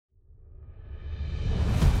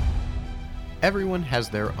Everyone has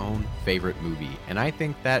their own favorite movie, and I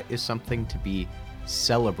think that is something to be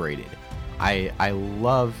celebrated. I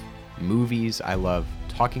love movies, I love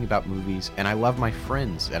talking about movies, and I love my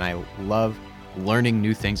friends, and I love learning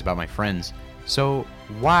new things about my friends. So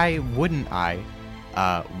why wouldn't I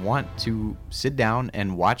want to sit down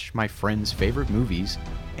and watch my friends' favorite movies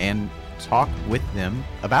and talk with them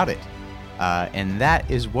about it? And that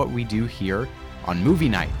is what we do here on Movie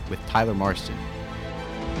Night with Tyler Marston.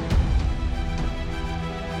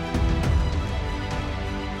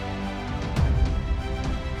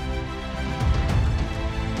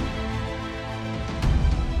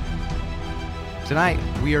 Tonight,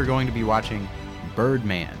 we are going to be watching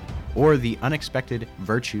Birdman, or The Unexpected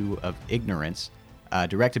Virtue of Ignorance,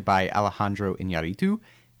 directed by Alejandro Iñárritu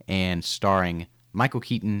and starring Michael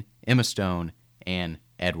Keaton, Emma Stone, and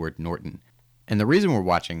Edward Norton. And the reason we're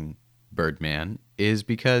watching Birdman is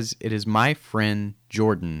because it is my friend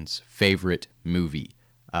Jordan's favorite movie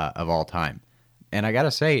of all time. And I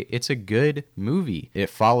gotta say, it's a good movie. It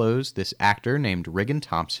follows this actor named Regan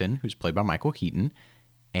Thompson, who's played by Michael Keaton,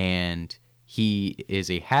 and he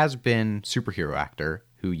is a has-been superhero actor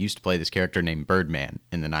who used to play this character named Birdman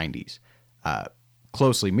in the 90s,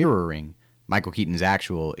 closely mirroring Michael Keaton's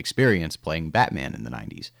actual experience playing Batman in the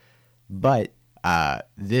 90s. But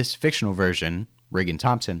this fictional version, Regan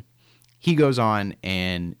Thompson, he goes on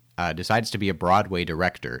and decides to be a Broadway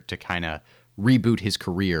director to kind of reboot his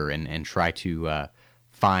career and try to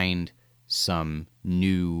find some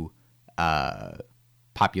new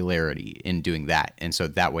popularity in doing that. And so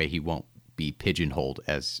that way he won't be pigeonholed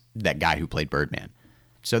as that guy who played Birdman.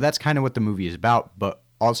 So that's kind of what the movie is about, but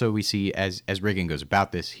also we see as Regan goes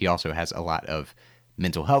about this, he also has a lot of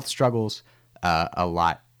mental health struggles, a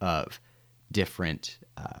lot of different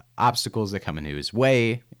obstacles that come into his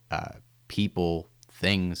way, people,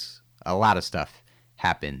 things, a lot of stuff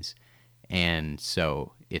happens. And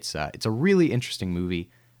so it's a really interesting movie.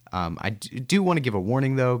 I do want to give a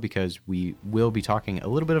warning, though, because we will be talking a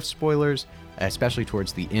little bit of spoilers, especially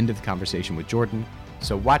towards the end of the conversation with Jordan.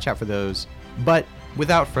 So watch out for those. But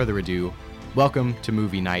without further ado, welcome to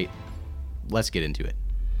Movie Night. Let's get into it.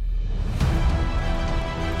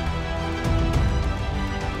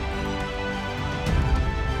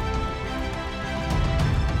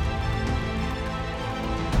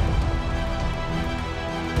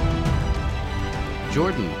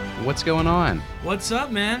 Jordan, what's going on? What's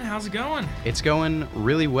up, man? How's it going? It's going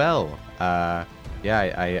really well. I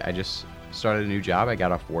just started a new job. I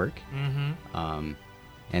got off work. Mm-hmm.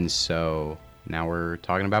 And so now we're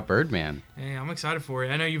talking about Birdman. Hey, I'm excited for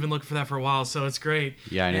it. I know you've been looking for that for a while, so it's great.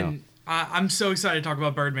 Yeah, I know. And I'm so excited to talk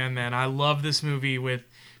about Birdman, man. I love this movie with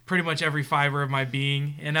pretty much every fiber of my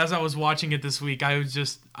being. And as I was watching it this week, I was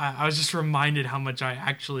just reminded how much I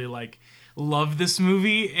actually love this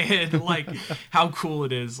movie and how cool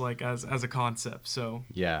it is as a concept. So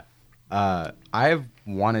yeah, I've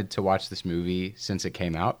wanted to watch this movie since it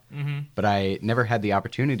came out, but I never had the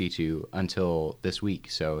opportunity to until this week.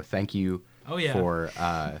 So thank you for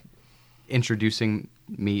introducing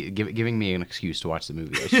me, giving me an excuse to watch the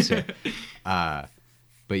movie, I should say.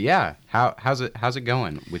 But yeah, how's it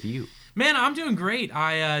going with you? Man, I'm doing great.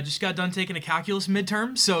 I just got done taking a calculus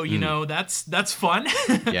midterm, so that's fun.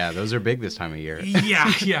 Yeah, those are big this time of year.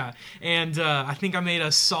 yeah, and I think I made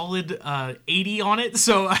a solid 80 on it,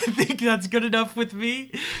 so I think that's good enough with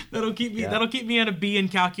me. That'll keep me at a B in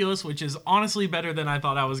calculus, which is honestly better than I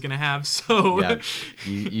thought I was gonna have. So yeah,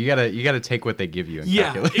 you gotta take what they give you in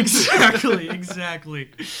calculus. Yeah, exactly.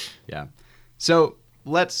 Yeah, so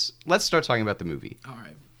let's start talking about the movie. All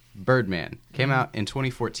right. Birdman came out in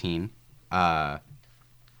 2014.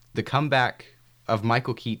 The comeback of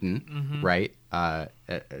Michael Keaton, right?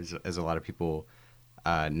 As a lot of people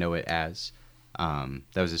know it as. That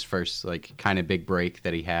was his first kind of big break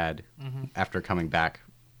that he had after coming back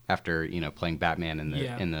after playing Batman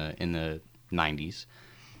in the 90s.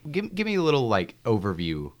 Give me a little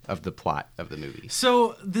overview of the plot of the movie.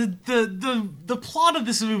 So the plot of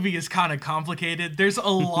this movie is kind of complicated. There's a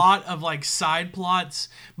lot of side plots,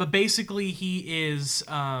 but basically he is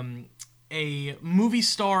a movie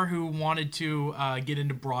star who wanted to get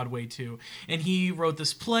into Broadway too, and he wrote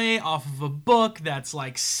this play off of a book that's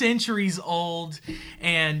centuries old,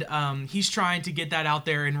 and he's trying to get that out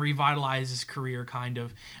there and revitalize his career kind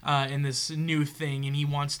of in this new thing, and he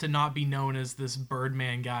wants to not be known as this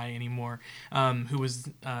Birdman guy anymore, who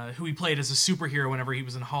he played as a superhero whenever he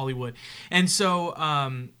was in Hollywood. And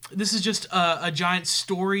so this is just a giant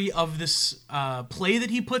story of this play that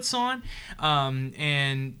he puts on,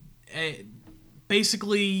 and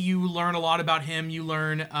basically, you learn a lot about him. You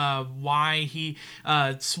learn why he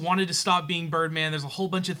wanted to stop being Birdman. There's a whole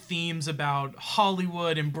bunch of themes about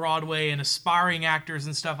Hollywood and Broadway and aspiring actors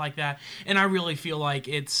and stuff like that. And I really feel like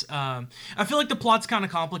I feel like the plot's kind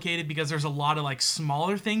of complicated because there's a lot of like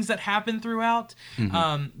smaller things that happen throughout.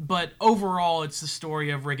 But overall, it's the story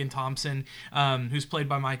of Regan Thompson, who's played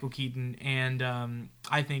by Michael Keaton, and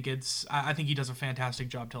I think he does a fantastic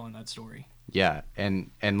job telling that story. Yeah,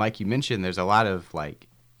 and like you mentioned, there's a lot of like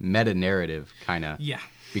meta narrative kind of. Yeah.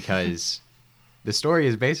 Because the story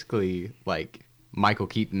is basically like Michael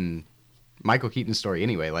Keaton's story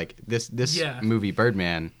anyway. Like this movie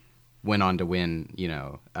Birdman went on to win,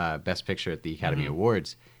 Best Picture at the Academy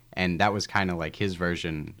Awards, and that was kind of like his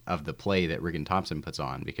version of the play that Regan Thompson puts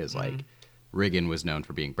on, because like Regan was known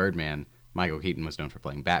for being Birdman, Michael Keaton was known for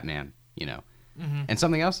playing Batman, And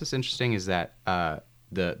something else that's interesting is that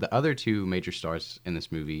the other two major stars in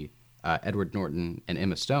this movie, Edward Norton and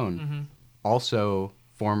Emma Stone, also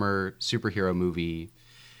former superhero movie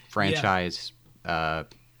franchise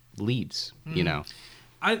leads,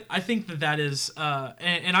 I think that is,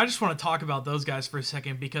 and I just want to talk about those guys for a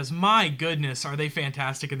second, because my goodness, are they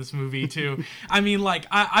fantastic in this movie too. I mean, like,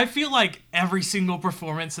 I feel like every single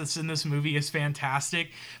performance that's in this movie is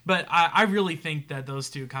fantastic, but I really think that those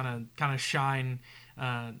two kind of shine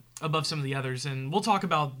above some of the others, and we'll talk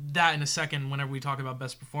about that in a second whenever we talk about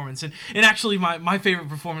best performance. And actually, my favorite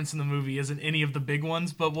performance in the movie isn't any of the big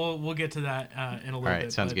ones, but we'll get to that in a little bit. All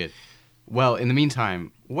right, sounds good. Well, in the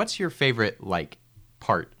meantime, what's your favorite like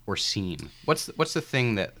part or scene? What's the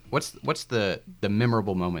thing that what's the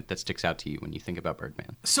memorable moment that sticks out to you when you think about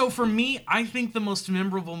Birdman? So for me, I think the most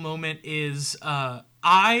memorable moment is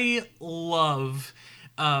I love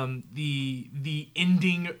the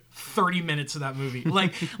ending 30 minutes of that movie.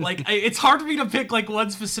 Like it's hard for me to pick like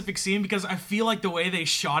one specific scene, because I feel like the way they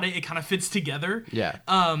shot it kind of fits together. Yeah.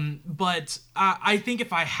 But I think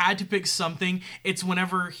if I had to pick something, it's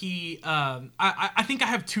whenever he I think I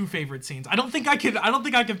have two favorite scenes. I don't think I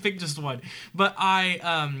can pick just one, but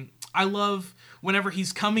I love whenever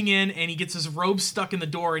he's coming in and he gets his robe stuck in the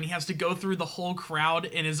door and he has to go through the whole crowd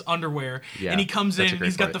in his underwear. Yeah, and he comes in and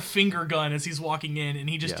he's got the finger gun as he's walking in, and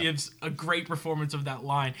he just gives a great performance of that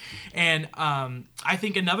line. And I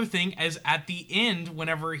think another thing is at the end,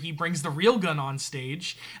 whenever he brings the real gun on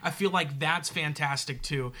stage, I feel like that's fantastic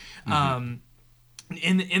too. In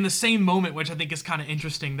the same moment, which I think is kind of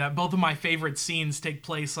interesting, that both of my favorite scenes take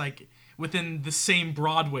place like within the same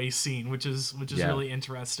Broadway scene, which is really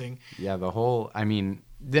interesting. Yeah,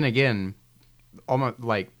 then again, almost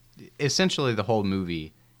like essentially the whole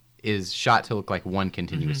movie is shot to look like one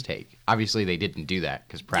continuous take. Obviously, they didn't do that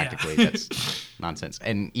because practically that's nonsense.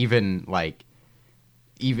 And even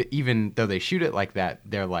though they shoot it like that,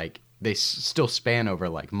 they're like they still span over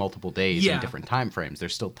like multiple days and different time frames.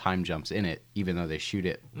 There's still time jumps in it, even though they shoot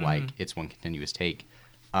it like it's one continuous take.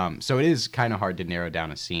 So it is kind of hard to narrow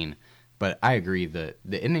down a scene. But I agree, the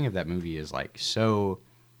ending of that movie is like so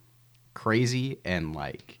crazy, and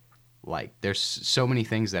like there's so many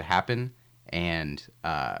things that happen, and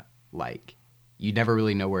like you never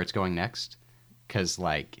really know where it's going next, because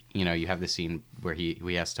like you have the scene where he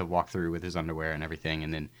has to walk through with his underwear and everything,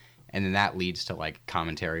 and then that leads to like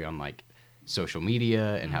commentary on like social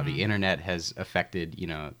media and how the internet has affected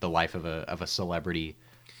the life of a celebrity.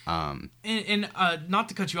 And not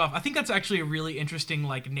to cut you off, I think that's actually a really interesting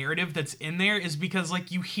like narrative that's in there, is because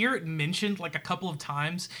like you hear it mentioned like a couple of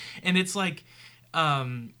times, and it's like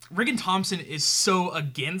Regan Thompson is so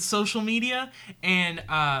against social media, and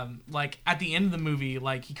like at the end of the movie,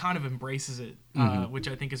 like he kind of embraces it, which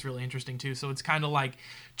I think is really interesting too. So it's kind of like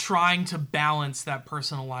trying to balance that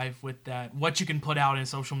personal life with that what you can put out in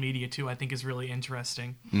social media too. I think is really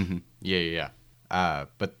interesting. Yeah.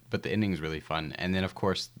 But the ending is really fun, and then of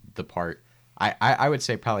course the part I would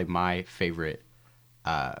say probably my favorite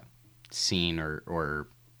scene or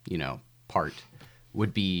part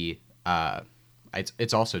would be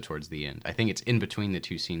it's also towards the end. I think it's in between the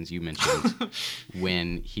two scenes you mentioned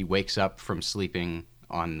when he wakes up from sleeping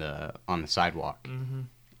on the sidewalk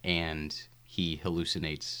and he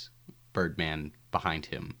hallucinates Birdman behind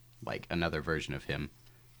him, like another version of him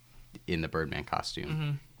in the Birdman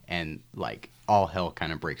costume. And like all hell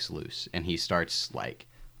kind of breaks loose, and he starts like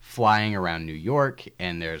flying around New York,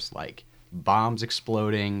 and there's like bombs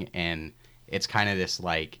exploding, and it's kind of this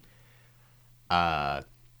like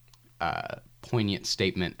poignant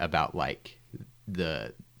statement about like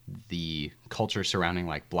the culture surrounding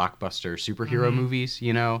like blockbuster superhero movies,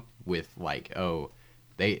 with like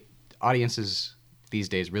audiences these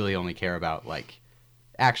days really only care about like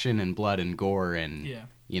action and blood and gore, and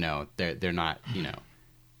they're not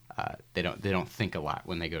They don't think a lot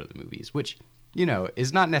when they go to the movies, which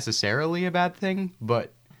is not necessarily a bad thing,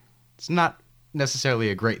 but it's not necessarily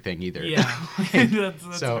a great thing either. Yeah,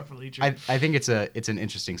 that's So definitely true. I think it's an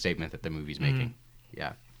interesting statement that the movie's making.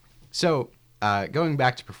 Yeah. So going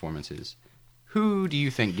back to performances, who do you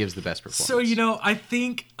think gives the best performance? So I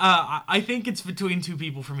think it's between two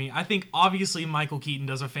people for me. I think obviously Michael Keaton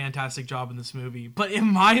does a fantastic job in this movie, but in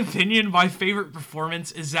my opinion, my favorite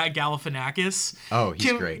performance is Zach Galifianakis. Oh,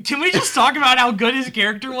 he's great. Can we just talk about how good his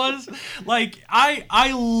character was? Like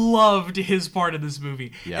I loved his part of this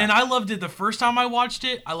movie, and I loved it the first time I watched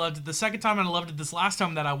it. I loved it the second time, and I loved it this last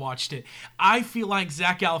time that I watched it. I feel like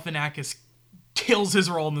Zach Galifianakis kills his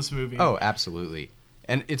role in this movie. Oh, absolutely.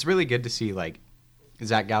 And it's really good to see, like,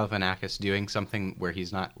 Zach Galifianakis doing something where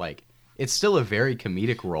he's not, like... It's still a very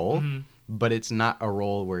comedic role, but it's not a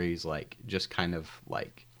role where he's, like, just kind of,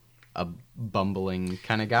 like, a bumbling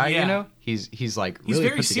kind of guy, He's like, really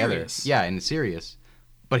very put together. serious. Yeah, and serious.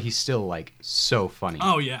 But he's still, like, so funny.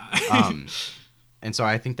 Oh, yeah. And so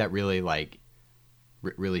I think that really, like,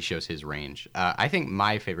 really shows his range. I think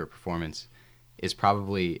my favorite performance is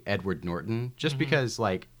probably Edward Norton, just because,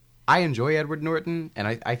 like... I enjoy Edward Norton, and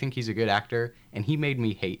I think he's a good actor, and he made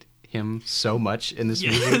me hate him so much in this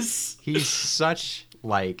movie. He's such,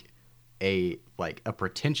 like a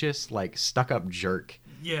pretentious, like, stuck-up jerk.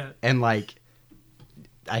 Yeah. And, like,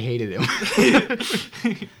 I hated him.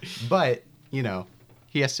 But,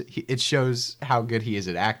 it shows how good he is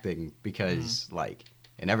at acting, because, like,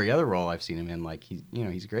 in every other role I've seen him in, like,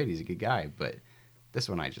 he's great, he's a good guy, but this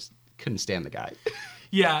one I just couldn't stand the guy.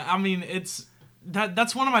 Yeah, I mean,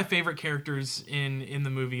 that's one of my favorite characters in the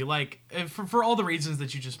movie. Like, for all the reasons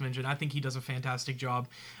that you just mentioned, I think he does a fantastic job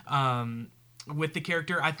with the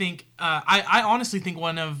character. I think I honestly think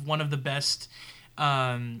one of the best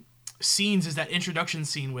scenes is that introduction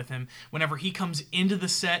scene with him. Whenever he comes into the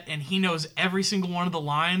set and he knows every single one of the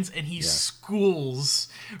lines and he schools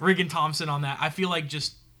Regan Thompson on that. I feel like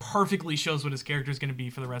just perfectly shows what his character is going to be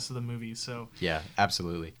for the rest of the movie. So yeah,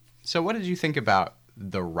 absolutely. So what did you think about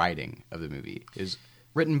the writing of the movie? Is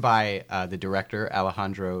written by the director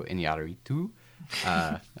Alejandro Iñárritu.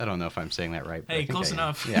 I don't know if I'm saying that right. But hey, close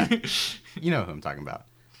enough. Yeah, you know who I'm talking about.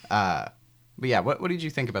 But yeah, what did you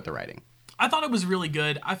think about the writing? I thought it was really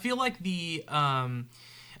good. I feel like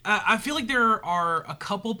I feel like there are a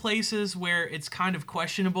couple places where it's kind of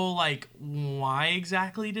questionable, like, why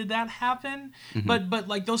exactly did that happen? But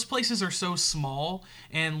like, those places are so small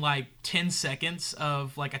and, like, 10 seconds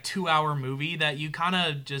of, like, a 2-hour movie that you kind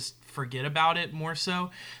of just forget about it more so.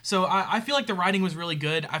 So I feel like the writing was really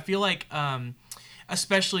good. I feel like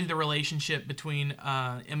especially the relationship between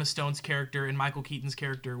Emma Stone's character and Michael Keaton's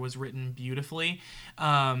character was written beautifully.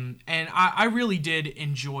 And I really did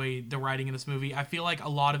enjoy the writing in this movie. I feel like a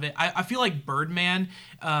lot of it, I feel like Birdman,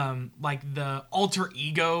 like the alter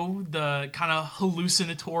ego, the kind of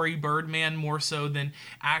hallucinatory Birdman more so than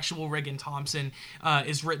actual Regan Thompson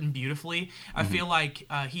is written beautifully. I feel like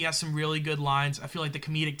he has some really good lines. I feel like the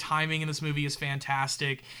comedic timing in this movie is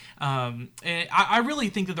fantastic. And I really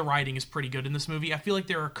think that the writing is pretty good in this movie. I feel like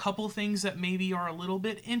there are a couple things that maybe are a little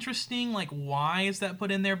bit interesting, like why is that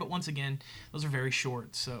put in there? But once again, those are very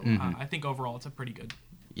short, so I think overall it's a pretty good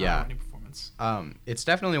writing performance. It's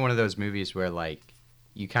definitely one of those movies where, like,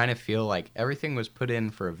 you kind of feel like everything was put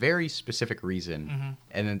in for a very specific reason,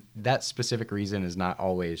 and then that specific reason is not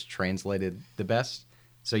always translated the best.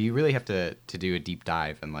 So you really have to do a deep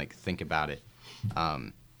dive and, like, think about it.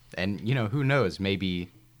 And who knows?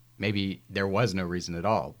 Maybe there was no reason at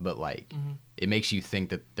all, but, like, it makes you think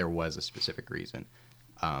that there was a specific reason,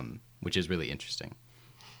 which is really interesting.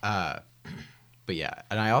 But yeah,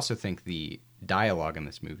 and I also think the dialogue in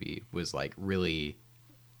this movie was, like, really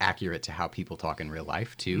accurate to how people talk in real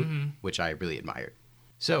life too, which I really admired.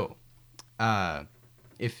 So,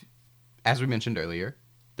 if, as we mentioned earlier,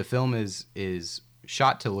 the film is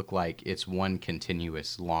shot to look like it's one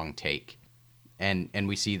continuous long take. And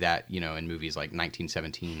we see that, in movies like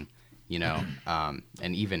 1917,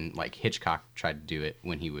 and even, like, Hitchcock tried to do it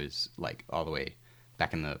when he was, like, all the way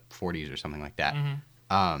back in the 40s or something like that.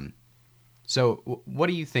 So what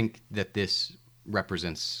do you think that this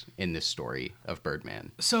represents in this story of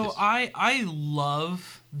Birdman? So I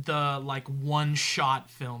love the, like, one-shot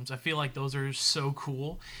films. I feel like those are so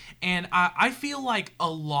cool. And I feel like a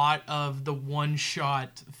lot of the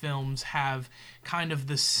one-shot films have kind of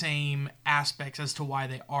the same aspects as to why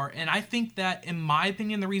they are. And I think that, in my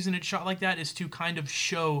opinion, the reason it's shot like that is to kind of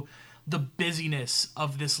show the busyness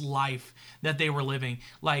of this life that they were living.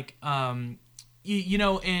 Like, you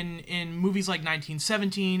know, in movies like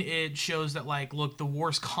 1917, it shows that, like, look, the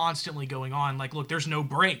war's constantly going on. Like, look, there's no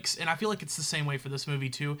breaks. And I feel like it's the same way for this movie,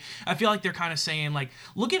 too. I feel like they're kind of saying, like,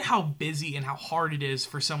 look at how busy and how hard it is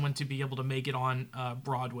for someone to be able to make it on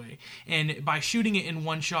Broadway. And by shooting it in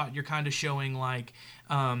one shot, you're kind of showing, like,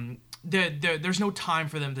 there's no time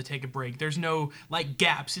for them to take a break. There's no, like,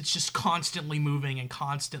 gaps. It's just constantly moving and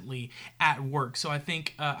constantly at work. So I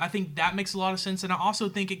think that makes a lot of sense, and I also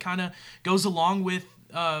think it kind of goes along with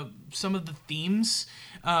some of the themes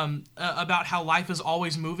about how life is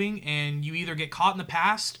always moving, and you either get caught in the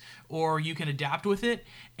past or you can adapt with it.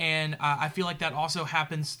 And I feel like that also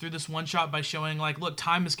happens through this one shot by showing, like, look,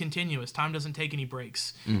 time is continuous. Time doesn't take any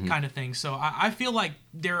breaks, kind of thing. So I feel like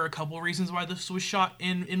there are a couple of reasons why this was shot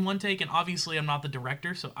in one take. And obviously, I'm not the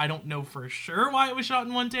director, so I don't know for sure why it was shot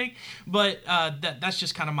in one take. But that's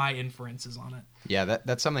just kind of my inferences on it. Yeah,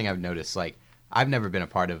 that's something I've noticed. Like, I've never been a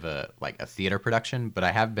part of a theater production, but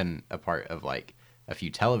I have been a part of, like, a few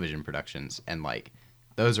television productions, and, like,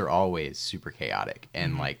 those are always super chaotic,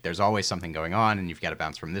 and like there's always something going on, and you've got to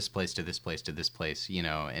bounce from this place to this place to this place, you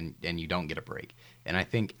know, and you don't get a break. And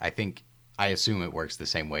I assume it works the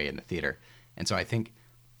same way in the theater. And so I think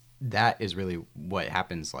that is really what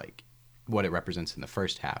happens, like what it represents in the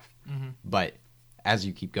first half. But as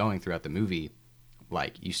you keep going throughout the movie,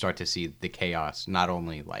 like you start to see the chaos not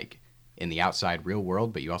only like in the outside real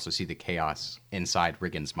world, but you also see the chaos inside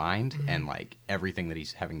Riggins' mind and like everything that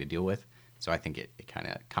he's having to deal with. So I think it kind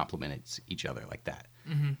of complements each other like that.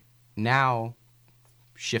 Now,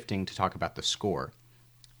 shifting to talk about the score.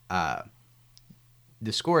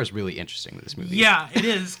 The score is really interesting to this movie. Yeah, it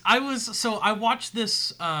is. I watched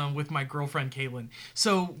this with my girlfriend Caitlin.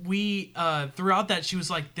 So we throughout that she was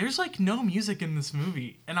like, "There's like no music in this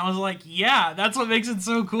movie," and I was like, "Yeah, that's what makes it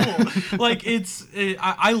so cool." Like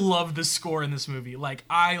I love the score in this movie. Like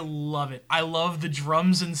I love it. I love the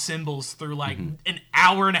drums and cymbals through like an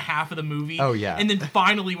hour and a half of the movie. Oh yeah. And then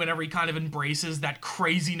finally, whenever he kind of embraces that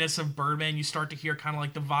craziness of Birdman, you start to hear kind of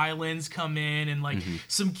like the violins come in and like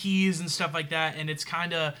some keys and stuff like that, and it's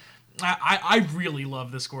kind of I really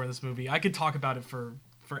love the score of this movie. I could talk about it for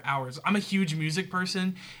hours. I'm a huge music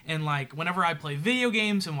person, and like whenever I play video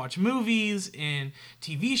games and watch movies and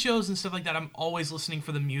TV shows and stuff like that, I'm always listening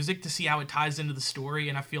for the music to see how it ties into the story.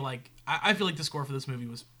 And I feel like the score for this movie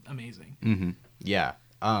was amazing. Yeah,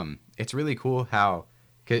 it's really cool how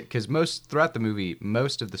because throughout the movie,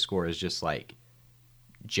 most of the score is just like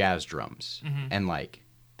jazz drums, and like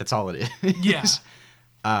that's all it is.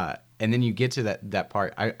 Yeah. And then you get to that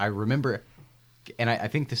part. I remember, and I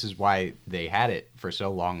think this is why they had it for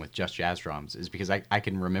so long with just jazz drums, is because I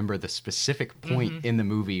can remember the specific point in the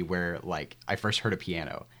movie where like I first heard a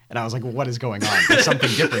piano, and I was like, well, what is going on? There's something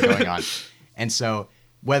different going on. And so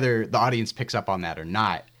whether the audience picks up on that or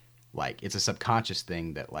not, like it's a subconscious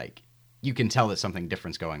thing that like you can tell that something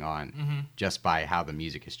different's going on just by how the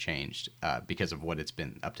music has changed because of what it's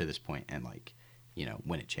been up to this point and like, you know,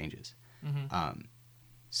 when it changes.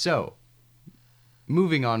 So,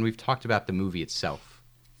 moving on, we've talked about the movie itself.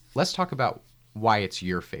 Let's talk about why it's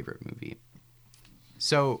your favorite movie.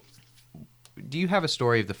 So, do you have a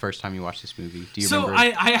story of the first time you watched this movie? Do you remember?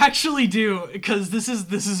 I actually do, because this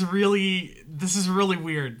is really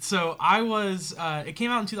weird. So I was it came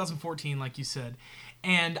out in 2014, like you said,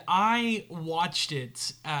 and I watched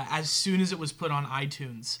it as soon as it was put on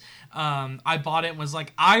iTunes. I bought it and was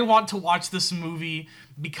like, I want to watch this movie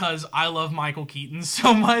because I love Michael Keaton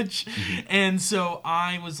so much. And so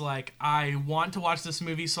I was like, I want to watch this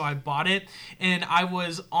movie, so I bought it. And I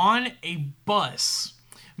was on a bus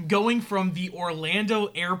going from the Orlando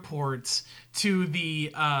airport to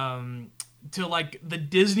the to like the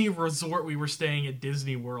Disney resort we were staying at,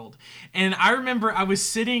 Disney World. And I remember I was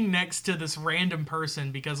sitting next to this random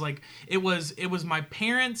person because like it was my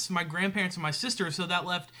parents, my grandparents, and my sister, so that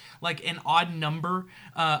left like an odd number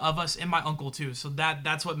of us, and my uncle too. So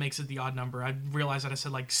that's what makes it the odd number. I realized that I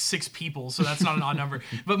said like 6 people, so that's not an odd number.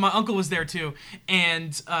 But my uncle was there too.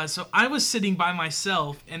 And so I was sitting by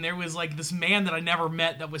myself, and there was like this man that I never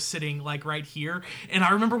met that was sitting like right here. And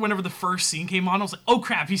I remember whenever the first scene came on, I was like, oh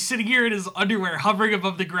crap, he's sitting here in his underwear hovering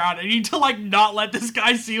above the ground. I need to like not let this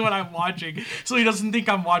guy see what I'm watching so he doesn't think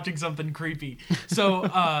I'm watching something creepy. So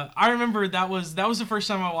I remember that was the first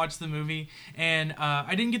time I watched the movie, and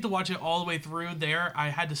I didn't get to watch it all the way through there. I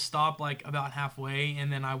had to stop like about halfway,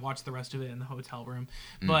 and then I watched the rest of it in the hotel room.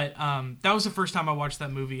 But that was the first time I watched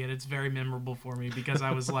that movie, and it's very memorable for me because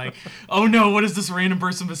I was like, oh no, what is this random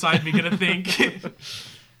person beside me gonna think?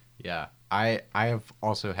 Yeah, I have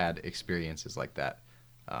also had experiences like that.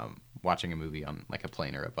 Watching a movie on like a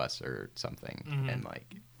plane or a bus or something, and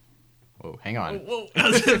like Whoa, hang on. Whoa,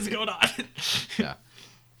 what's going on? Yeah.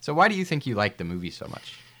 So why do you think you like the movie so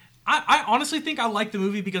much? I honestly think I like the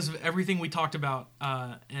movie because of everything we talked about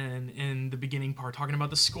in the beginning part, talking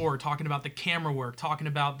about the score, talking about the camera work, talking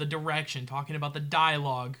about the direction, talking about the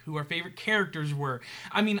dialogue, who our favorite characters were.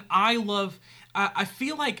 I mean, I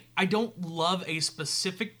feel like I don't love a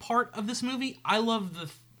specific part of this movie. I love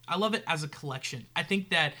it as a collection. I think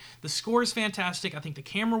that the score is fantastic. I think the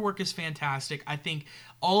camera work is fantastic. I think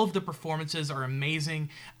all of the performances are amazing.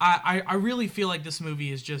 I really feel like this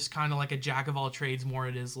movie is just kind of like a jack of all trades more.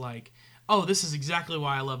 It is like, oh, this is exactly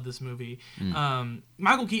why I love this movie.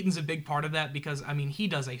 Michael Keaton's a big part of that because, I mean, he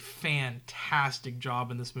does a fantastic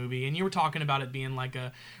job in this movie. And you were talking about it being like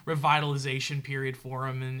a revitalization period for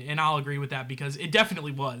him. And I'll agree with that because it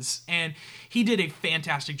definitely was. And he did a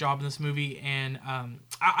fantastic job in this movie. And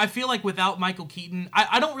I feel like without Michael Keaton,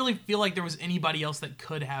 I don't really feel like there was anybody else that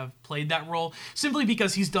could have played that role simply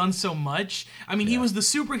because he's done so much. I mean, he was the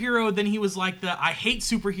superhero, then he was like the I hate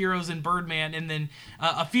superheroes in Birdman, and then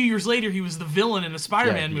a few years later he was the villain in a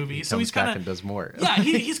Spider-Man movie. So he's kind of does more. Yeah,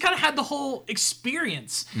 he's kind of had the whole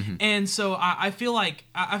experience, and so I feel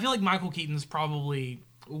like Michael Keaton's probably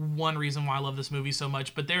one reason why I love this movie so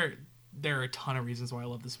much. But there are a ton of reasons why I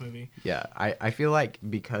love this movie. Yeah, I feel like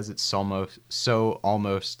because it's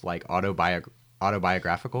almost like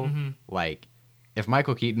autobiographical, like if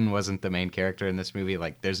Michael Keaton wasn't the main character in this movie,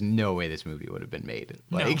 like there's no way this movie would have been made.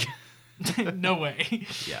 Like no way.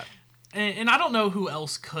 Yeah. And I don't know who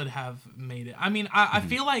else could have made it. I mean, I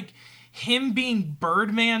feel like him being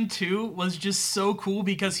Birdman too was just so cool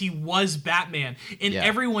because he was Batman and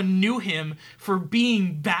everyone knew him for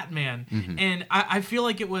being Batman. And I feel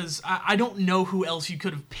like it was, I don't know who else you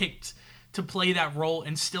could have picked to play that role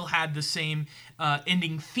and still had the same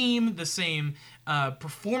ending theme, the same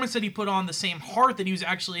performance that he put on, the same heart that he was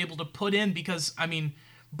actually able to put in because, I mean,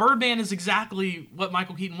 Birdman is exactly what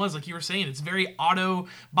Michael Keaton was, like you were saying. It's very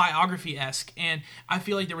autobiography-esque, and I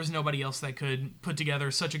feel like there was nobody else that could put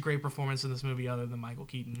together such a great performance in this movie other than Michael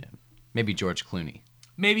Keaton. Yeah. Maybe George Clooney.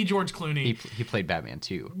 Maybe George Clooney. He played Batman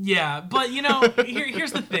too. Yeah, but you know,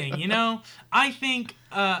 here's the thing. You know, I think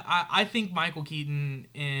Michael Keaton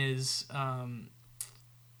is. I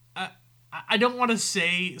don't want to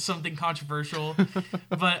say something controversial,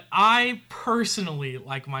 but I personally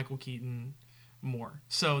like Michael Keaton more.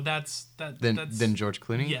 So that's than George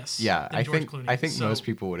Clooney? Yes. Yeah, I think most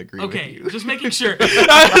people would agree with you. Okay, just making sure.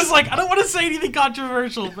 I was like, I don't want to say anything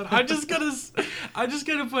controversial, but I'm just gonna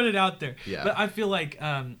put it out there. Yeah. But I feel like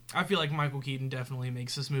Michael Keaton definitely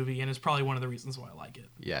makes this movie and is probably one of the reasons why I like it.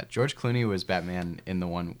 Yeah, George Clooney was Batman in the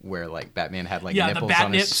one where like Batman had like the nipples bat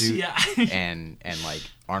on nips, his suit, yeah. and like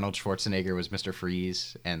Arnold Schwarzenegger was Mr.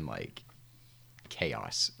 Freeze and like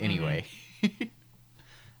chaos. Anyway.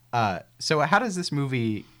 So how does this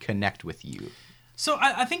movie connect with you? So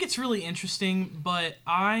I think it's really interesting, but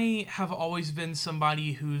I have always been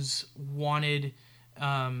somebody who's wanted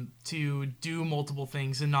to do multiple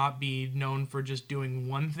things and not be known for just doing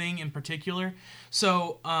one thing in particular.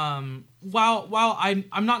 So while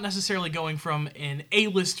I'm not necessarily going from an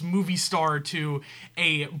A-list movie star to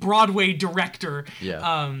a Broadway director,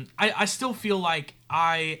 I still feel like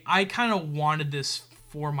I kind of wanted this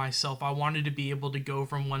for myself. I wanted to be able to go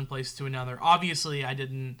from one place to another. Obviously, I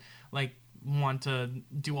didn't like want to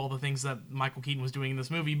do all the things that Michael Keaton was doing in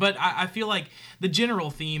this movie, but I feel like the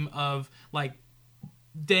general theme of like,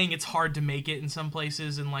 dang, it's hard to make it in some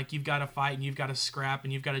places, and like you've got to fight and you've got to scrap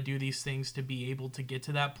and you've got to do these things to be able to get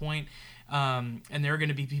to that point. And there are going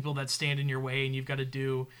to be people that stand in your way, and you've got to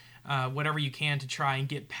do whatever you can to try and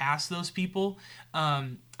get past those people.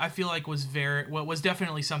 I feel like was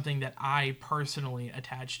definitely something that I personally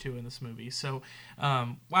attached to in this movie. So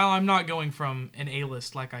while I'm not going from an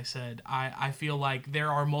A-list, like I said, I feel like there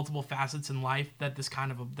are multiple facets in life that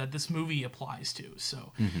this movie applies to.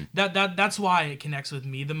 So that's why it connects with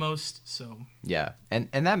me the most. So yeah, and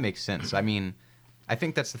that makes sense. I mean, I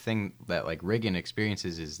think that's the thing that like Reagan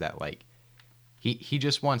experiences is that like he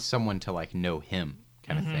just wants someone to like know him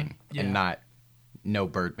kind of thing and not know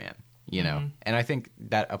Birdman. You know, and I think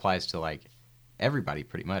that applies to like everybody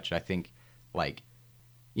pretty much. I think like,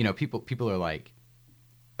 you know, people are like,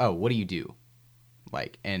 oh, what do you do?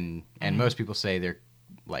 Like, and most people say their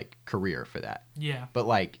like career for that. Yeah. But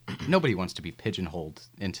like nobody wants to be pigeonholed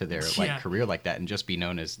into their like career like that and just be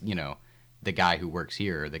known as, you know, the guy who works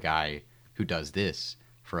here or the guy who does this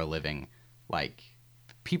for a living. Like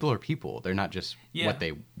people are people. They're not just what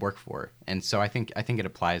they work for. And so I think it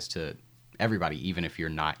applies to everybody, even if you're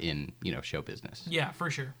not in, you know, show business. Yeah, for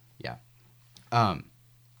sure. Yeah.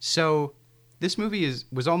 So this movie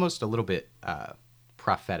was almost a little bit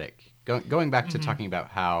prophetic. Going back to talking about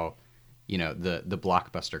how the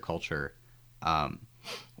blockbuster culture.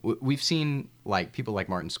 We've seen like people like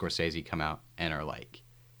Martin Scorsese come out and are like,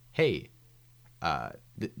 hey,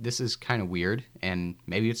 this is kind of weird, and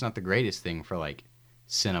maybe it's not the greatest thing for like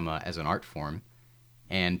cinema as an art form,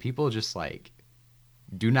 and people just like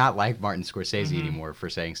do not like Martin Scorsese anymore for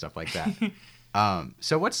saying stuff like that.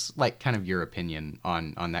 So what's like kind of your opinion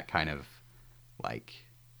on that kind of like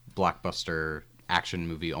blockbuster action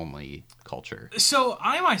movie only culture? So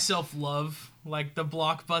I myself love like the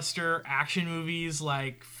blockbuster action movies,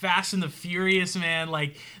 like Fast and the Furious, man.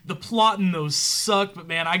 Like the plot in those suck, but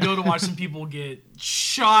man, I go to watch some people get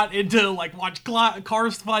shot into, like watch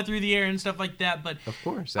cars fly through the air and stuff like that. But of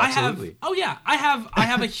course, absolutely. I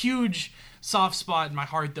have a huge soft spot in my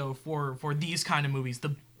heart though for these kind of movies,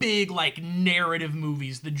 the big like narrative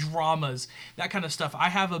movies, the dramas, that kind of stuff. I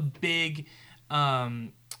have a big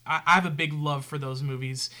I have a big love for those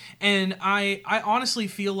movies, and I honestly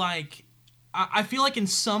feel like I feel like in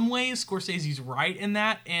some ways Scorsese's right in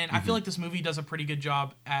that, and I feel like this movie does a pretty good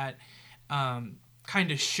job at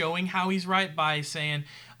kind of showing how he's right by saying,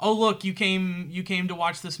 "Oh look, you came to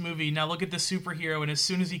watch this movie. Now look at this superhero, and as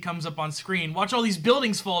soon as he comes up on screen, watch all these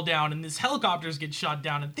buildings fall down, and these helicopters get shot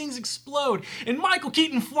down, and things explode, and Michael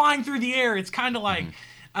Keaton flying through the air." It's kind of like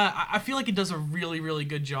I feel like it does a really really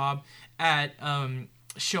good job at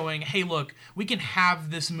showing, hey look, we can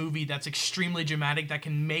have this movie that's extremely dramatic, that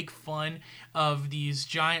can make fun of these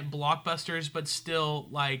giant blockbusters, but still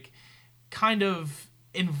like kind of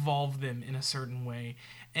involve them in a certain way.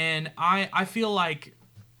 And I feel like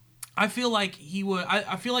Scorsese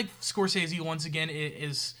once again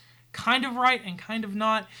is kind of right and kind of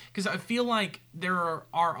not, because I feel like there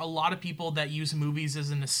are a lot of people that use movies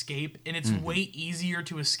as an escape, and it's way easier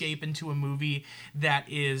to escape into a movie that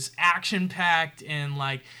is action packed and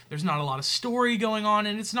like there's not a lot of story going on,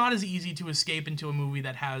 and it's not as easy to escape into a movie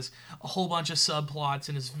that has a whole bunch of subplots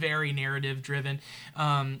and is very narrative driven.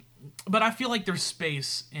 But I feel like there's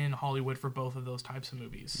space in Hollywood for both of those types of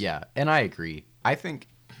movies. Yeah, and I agree. I think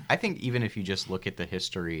even if you just look at the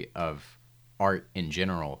history of art in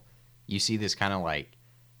general, you see this kind of like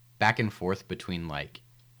back and forth between like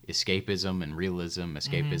escapism and realism,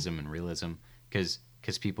 because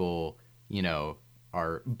people,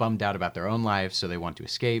 are bummed out about their own lives, so they want to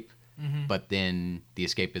escape, but then the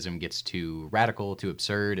escapism gets too radical, too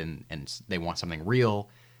absurd, and they want something real,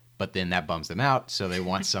 but then that bums them out, so they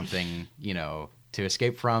want something, to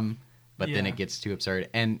escape from, but then it gets too absurd.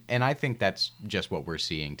 And I think that's just what we're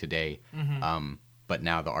seeing today, but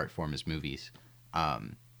now the art form is movies.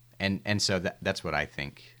 And so that's what I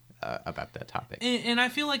think about that topic. And I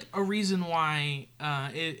feel like a reason why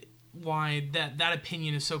that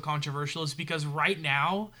opinion is so controversial is because right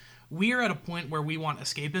now we are at a point where we want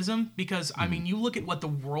escapism, because I mean, you look at what the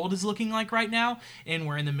world is looking like right now, and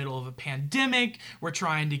we're in the middle of a pandemic. We're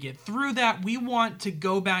trying to get through that. We want to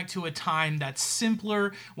go back to a time that's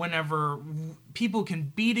simpler, whenever people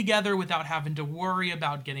can be together without having to worry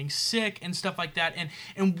about getting sick and stuff like that,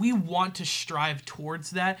 and we want to strive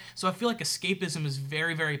towards that. So I feel like escapism is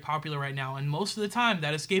very, very popular right now, and most of the time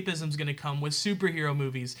that escapism is going to come with superhero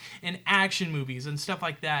movies and action movies and stuff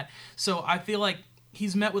like that. So I feel like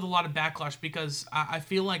he's met with a lot of backlash, because I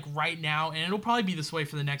feel like right now, and it'll probably be this way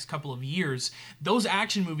for the next couple of years, those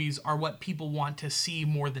action movies are what people want to see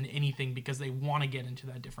more than anything, because they want to get into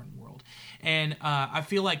that different world. And I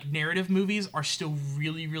feel like narrative movies are still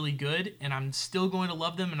really, really good, and I'm still going to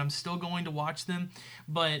love them, and I'm still going to watch them.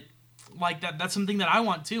 But like that's something that I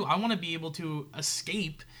want too. I want to be able to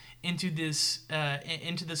escape into this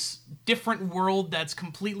different world that's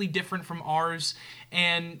completely different from ours,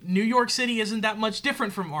 and New York City isn't that much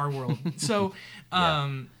different from our world. So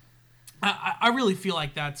I really feel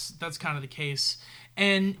like that's kind of the case.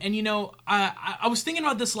 And I was thinking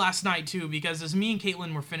about this last night too, because as me and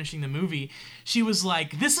Caitlin were finishing the movie, she was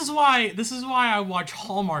like, this is why I watch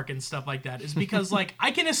Hallmark and stuff like that, is because like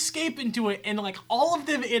I can escape into it, and like all of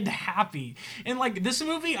them end happy, and like this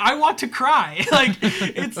movie I want to cry. Like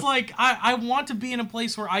it's like I want to be in a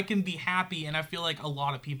place where I can be happy, and I feel like a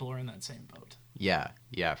lot of people are in that same boat. Yeah,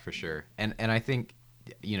 for sure. And I think,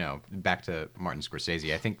 back to Martin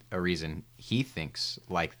Scorsese, I think a reason he thinks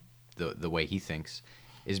like the way he thinks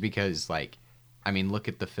is because, like, I mean, look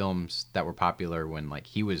at the films that were popular when like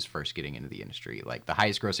he was first getting into the industry. Like the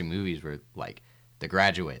highest grossing movies were like The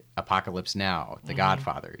Graduate, Apocalypse Now, The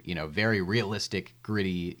Godfather, very realistic,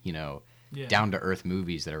 gritty, down to earth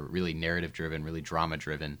movies that are really narrative driven, really drama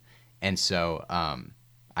driven. And so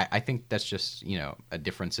I think that's just, a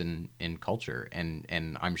difference in culture.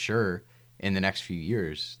 And I'm sure in the next few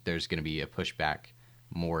years, there's going to be a pushback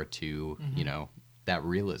more to, that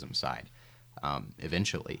realism side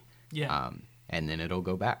eventually. Yeah. And then it'll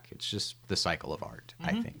go back. It's just the cycle of art,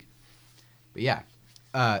 I think. But yeah.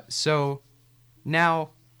 So now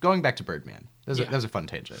going back to Birdman. That was a fun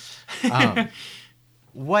tangent.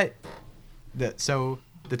 So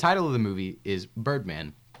the title of the movie is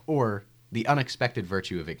Birdman, or The Unexpected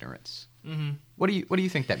Virtue of Ignorance. Mm-hmm. What do you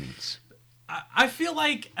think that means? I feel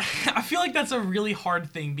like that's a really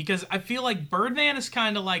hard thing, because I feel like Birdman is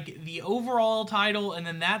kind of like the overall title, and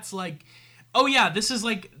then that's like, oh yeah, this is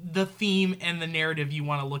like the theme and the narrative you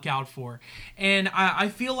want to look out for. And I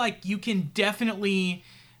feel like you can definitely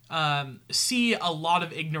see a lot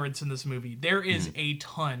of ignorance in this movie. There is a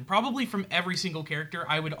ton, probably from every single character,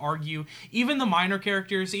 I would argue. Even the minor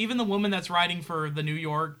characters, even the woman that's writing for the New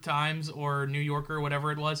York Times or New Yorker,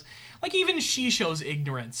 whatever it was, like even she shows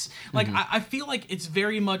ignorance. Like I feel like it's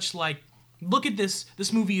very much like, look at this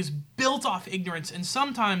movie is built off ignorance, and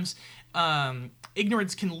sometimes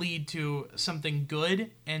ignorance can lead to something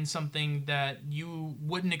good and something that you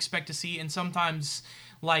wouldn't expect to see, and sometimes,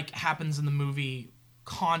 like happens in the movie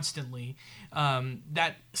constantly,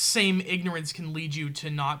 that same ignorance can lead you to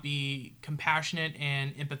not be compassionate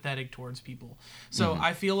and empathetic towards people. So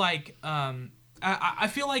I feel like I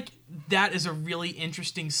feel like that is a really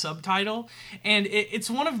interesting subtitle, and it's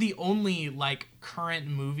one of the only like current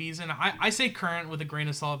movies, and I say current with a grain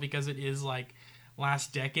of salt because it is like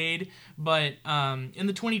last decade, but in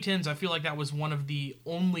the 2010s, I feel like that was one of the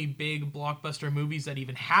only big blockbuster movies that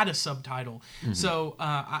even had a subtitle. So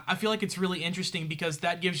I feel like it's really interesting because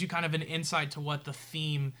that gives you kind of an insight to what the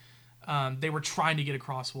theme they were trying to get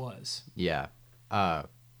across was. Yeah. I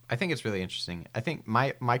think it's really interesting. I think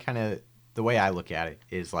my kind of, the way I look at it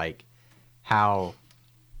is like how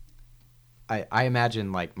I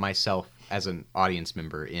imagine like myself as an audience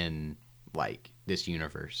member in like this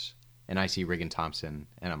universe. And I see Regan Thompson,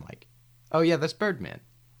 and I'm like, oh, yeah, that's Birdman.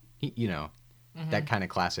 That kind of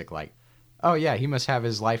classic, like, oh, yeah, he must have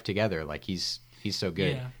his life together. Like, he's so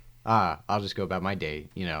good. Yeah. I'll just go about my day,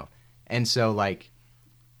 And so, like,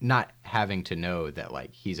 not having to know that,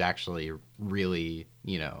 like, he's actually really,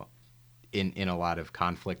 in a lot of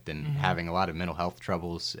conflict and having a lot of mental health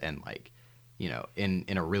troubles and, like, in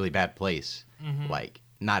a really bad place, like,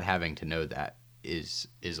 not having to know that is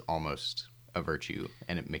almost a virtue,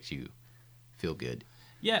 and it makes you feel good.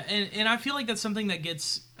 Yeah, and I feel like that's something that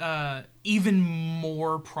gets even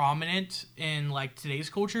more prominent in like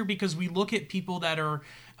today's culture, because we look at people that are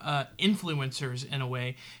influencers in a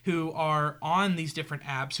way, who are on these different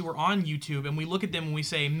apps, who are on YouTube, and we look at them and we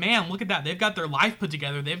say, man, look at that, they've got their life put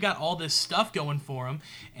together, they've got all this stuff going for them,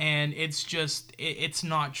 and it's just, it's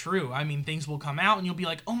not true. I mean, things will come out and you'll be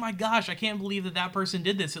like, oh my gosh, I can't believe that person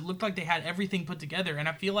did this, it looked like they had everything put together. And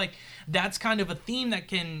I feel like that's kind of a theme that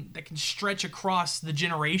can stretch across the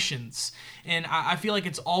generations, and I feel like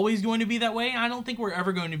it's always going to be that way. I don't think we're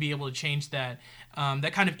ever going to be able to change that.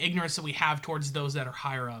 That kind of ignorance that we have towards those that are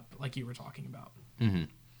higher up, like you were talking about. Mm-hmm.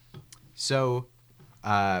 So,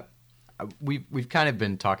 we've kind of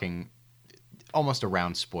been talking almost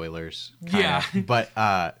around spoilers. Yeah. But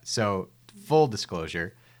so full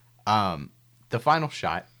disclosure, the final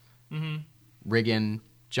shot, Riggin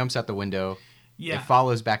jumps out the window. Yeah. It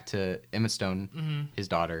follows back to Emma Stone, his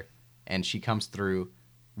daughter, and she comes through,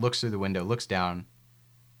 looks through the window, looks down,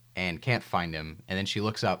 and can't find him, and then she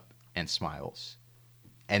looks up and smiles.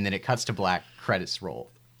 And then it cuts to black, credits roll.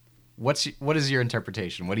 What is your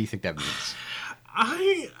interpretation? What do you think that means?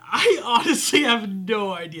 I honestly have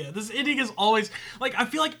no idea. This ending is always, like, I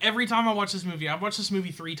feel like every time I watch this movie, I've watched this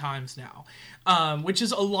movie 3 times now, which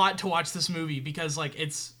is a lot to watch this movie because, like,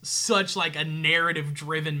 it's such, like, a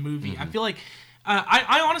narrative-driven movie. I feel like,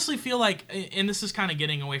 I honestly feel like, and this is kind of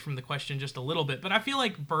getting away from the question just a little bit, but I feel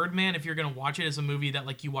like Birdman, if you're going to watch it, is a movie that,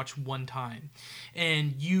 like, you watch one time,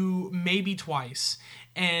 and you maybe twice,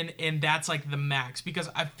 and that's, like, the max, because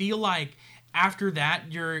I feel like after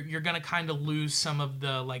that, you're gonna kind of lose some of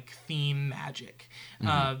the like theme magic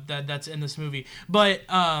that's in this movie. But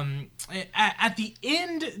at the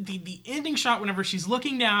end, the ending shot, whenever she's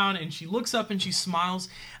looking down and she looks up and she smiles,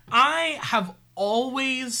 I have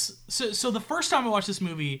always so the first time I watched this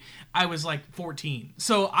movie, I was like 14.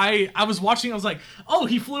 So I was watching, I was like, oh,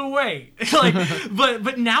 he flew away. Like,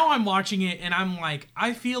 but now I'm watching it and I'm like,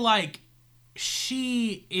 I feel like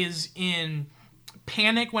she is in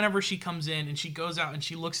panic whenever she comes in and she goes out and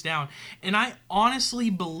she looks down, and I honestly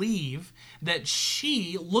believe that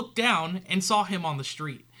she looked down and saw him on the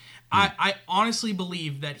street. I honestly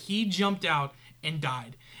believe that he jumped out and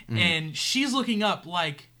died, and she's looking up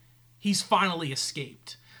like he's finally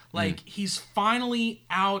escaped, like he's finally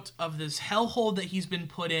out of this hellhole that he's been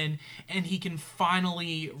put in, and he can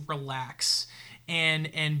finally relax.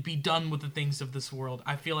 and be done with the things of this world.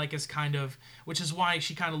 I feel like it's kind of, which is why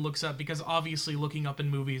she kind of looks up, because obviously looking up in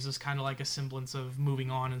movies is kind of like a semblance of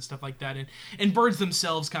moving on and stuff like that, and birds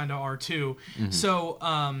themselves kind of are too. So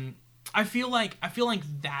I feel like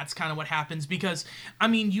that's kind of what happens, because I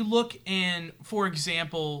mean, you look, and for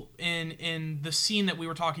example, in the scene that we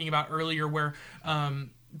were talking about earlier, where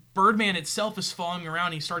Birdman itself is falling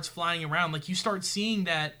around, he starts flying around, like you start seeing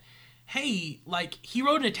that, hey, like he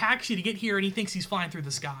rode in a taxi to get here and he thinks he's flying through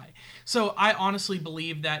the sky. So I honestly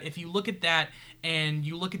believe that if you look at that and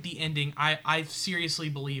you look at the ending, I seriously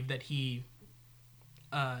believe that he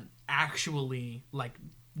actually like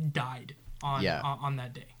died on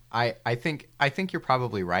that day. I think you're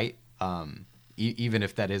probably right. Even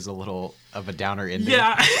if that is a little of a downer ending.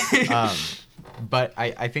 Yeah. But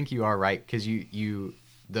I think you are right, because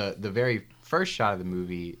the very first shot of the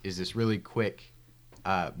movie is this really quick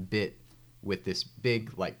bit with this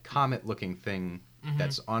big like comet looking thing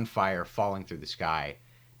that's on fire falling through the sky.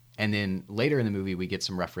 And then later in the movie we get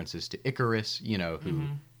some references to Icarus, who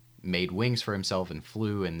made wings for himself and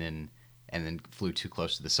flew and then flew too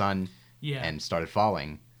close to the sun and started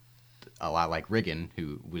falling. A lot like Regan,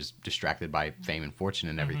 who was distracted by fame and fortune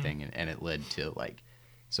and everything, and it led to like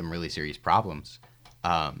some really serious problems.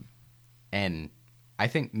 And I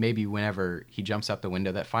think maybe whenever he jumps out the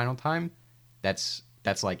window that final time, that's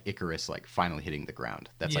like Icarus like finally hitting the ground.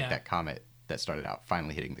 That's like that comet that started out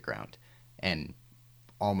finally hitting the ground, and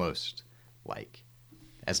almost like,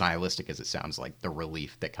 as nihilistic as it sounds, like the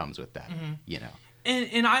relief that comes with that,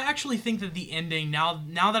 And I actually think that the ending, now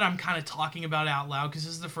that I'm kind of talking about it out loud, because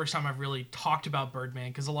this is the first time I've really talked about Birdman,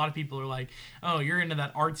 because a lot of people are like, oh, you're into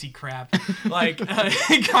that artsy crap, like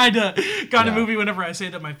kind of movie whenever I say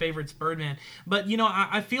that my favorite's Birdman. But,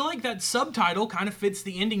 I feel like that subtitle kind of fits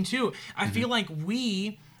the ending too. I feel like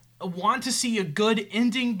we want to see a good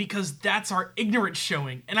ending because that's our ignorance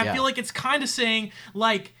showing. And I feel like it's kind of saying,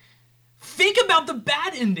 like, think about the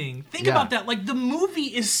bad ending. Think about that. Like, the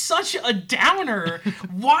movie is such a downer.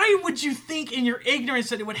 Why would you think in your ignorance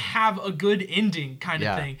that it would have a good ending kind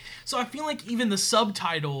of thing? So I feel like even the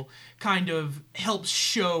subtitle kind of helps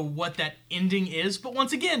show what that ending is. But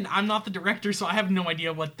once again, I'm not the director, so I have no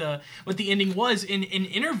idea what the ending was. In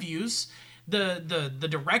interviews, the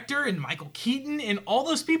director and Michael Keaton and all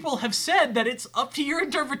those people have said that it's up to your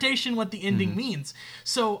interpretation what the ending means.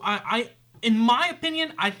 So I in my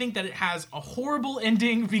opinion, I think that it has a horrible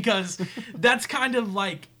ending, because that's kind of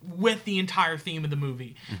like with the entire theme of the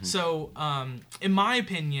movie. So, in my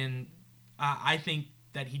opinion, I think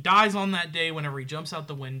that he dies on that day whenever he jumps out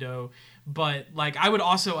the window. But like, I would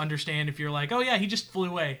also understand if you're like, oh yeah, he just flew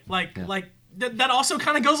away. Like that also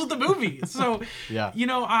kind of goes with the movie. So,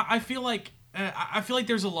 I feel like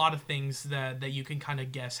there's a lot of things that you can kind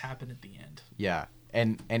of guess happen at the end. Yeah,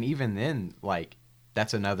 and even then, like,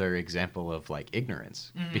 that's another example of like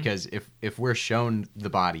ignorance, because if we're shown the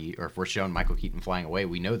body, or if we're shown Michael Keaton flying away,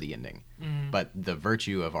 we know the ending. But the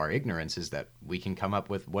virtue of our ignorance is that we can come up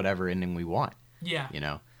with whatever ending we want.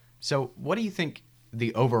 Yeah. So what do you think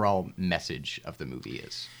the overall message of the movie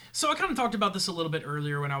is? So I kind of talked about this a little bit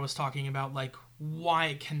earlier when I was talking about like why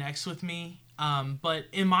it connects with me. But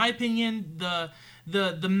in my opinion,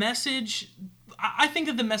 the message, I think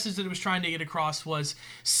that the message that it was trying to get across was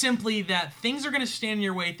simply that things are going to stand in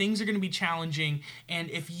your way, things are going to be challenging, and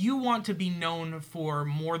if you want to be known for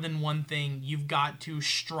more than one thing, you've got to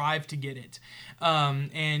strive to get it.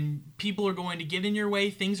 And people are going to get in your way,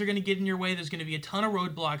 things are going to get in your way, there's going to be a ton of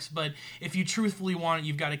roadblocks, but if you truthfully want it,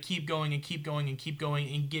 you've got to keep going and keep going and keep going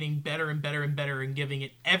and getting better and better and better and giving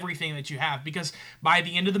it everything that you have, because by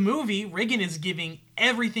the end of the movie, Regan is giving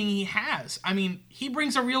everything he has. I mean, he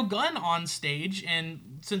brings a real gun on stage,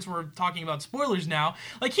 and since we're talking about spoilers now,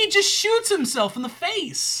 like, he just shoots himself in the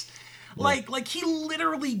face. Like he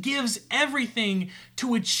literally gives everything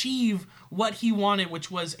to achieve what he wanted,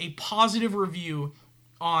 which was a positive review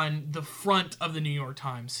on the front of the New York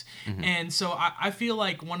Times. And so I feel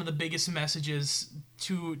like one of the biggest messages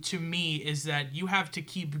to me is that you have to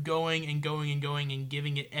keep going and going and going and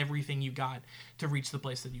giving it everything you got to reach the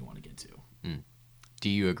place that you want to get to. Do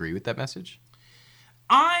you agree with that message?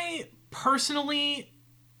 I personally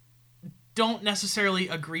don't necessarily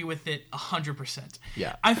agree with it 100%.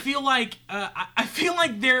 Yeah. I feel like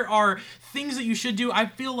there are things that you should do. I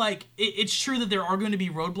feel like it's true that there are going to be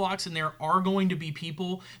roadblocks, and there are going to be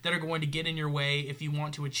people that are going to get in your way if you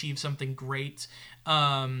want to achieve something great.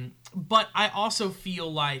 But I also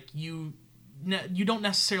feel like you don't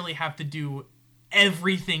necessarily have to do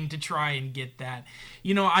everything to try and get that.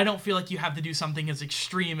 I don't feel like you have to do something as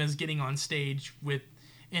extreme as getting on stage with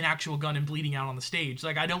an actual gun and bleeding out on the stage.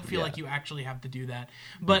 Like, I don't feel like you actually have to do that.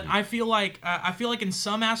 But I feel like in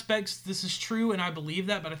some aspects this is true, and I believe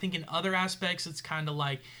that. But I think in other aspects it's kind of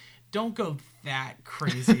like, don't go that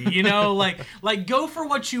crazy, you know? like go for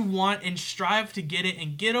what you want and strive to get it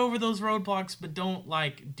and get over those roadblocks, but don't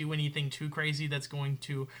like do anything too crazy that's going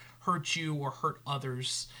to hurt you or hurt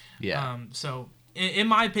others. Yeah. So in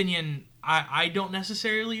my opinion, I don't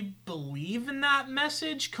necessarily believe in that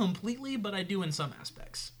message completely, but I do in some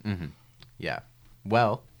aspects. Mm-hmm. Yeah.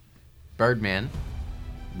 Well, Birdman,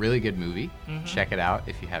 really good movie. Check it out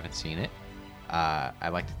if you haven't seen it.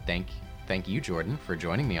 I'd like to thank you, Jordan, for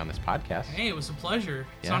joining me on this podcast. Hey, it was a pleasure.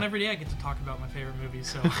 It's not every day I get to talk about my favorite movies,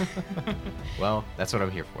 so. Well, that's what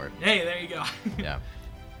I'm here for. Hey, there you go.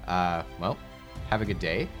 Yeah. Well, have a good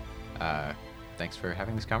day. Thanks for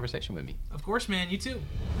having this conversation with me. Of course, man. You too.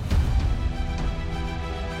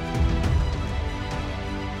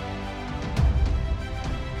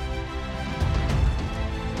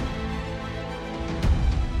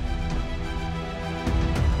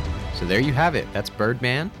 So there you have it. That's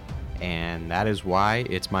Birdman. And that is why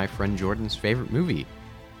it's my friend Jordan's favorite movie.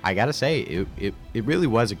 I gotta say, it really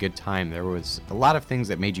was a good time. There was a lot of things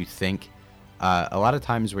that made you think. A lot of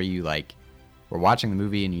times where you like were watching the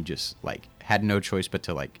movie and you just like had no choice but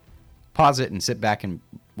to like pause it and sit back and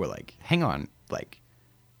were like, hang on, like,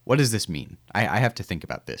 what does this mean? I have to think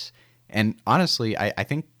about this. And honestly, I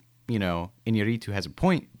think, you know, Iñárritu has a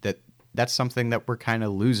point that that's something that we're kind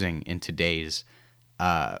of losing in today's,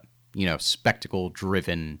 you know,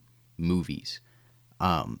 spectacle-driven movies.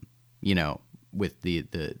 You know, with the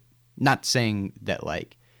not saying that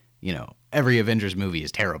like, you know, every Avengers movie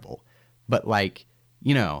is terrible, but like,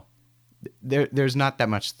 you know, there's not that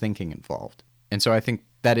much thinking involved. And so I think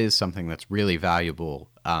that is something that's really valuable,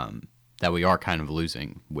 that we are kind of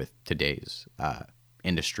losing with today's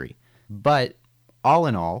industry. But all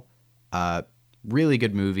in all, really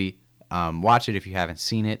good movie. Watch it if you haven't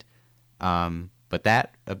seen it. But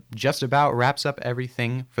that just about wraps up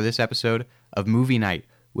everything for this episode of Movie Night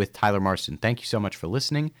with Tyler Marston. Thank you so much for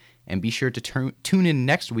listening, and be sure to tune in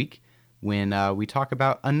next week when we talk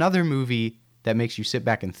about another movie that makes you sit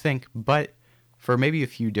back and think, but for maybe a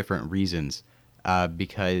few different reasons,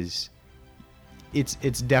 because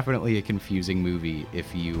it's definitely a confusing movie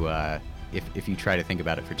if you try to think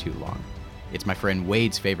about it for too long. It's my friend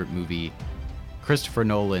Wade's favorite movie, Christopher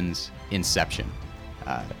Nolan's Inception.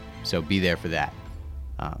 So be there for that.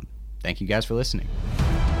 Thank you guys for listening.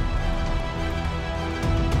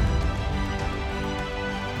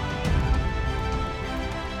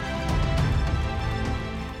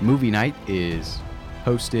 Movie Night is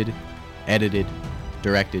hosted, edited,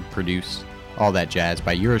 directed, produced, all that jazz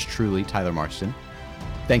by yours truly, Tyler Marston.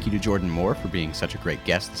 Thank you to Jordan Moore for being such a great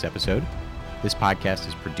guest this episode. This podcast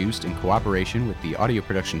is produced in cooperation with the Audio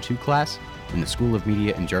Production 2 class in the School of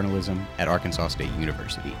Media and Journalism at Arkansas State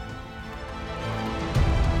University.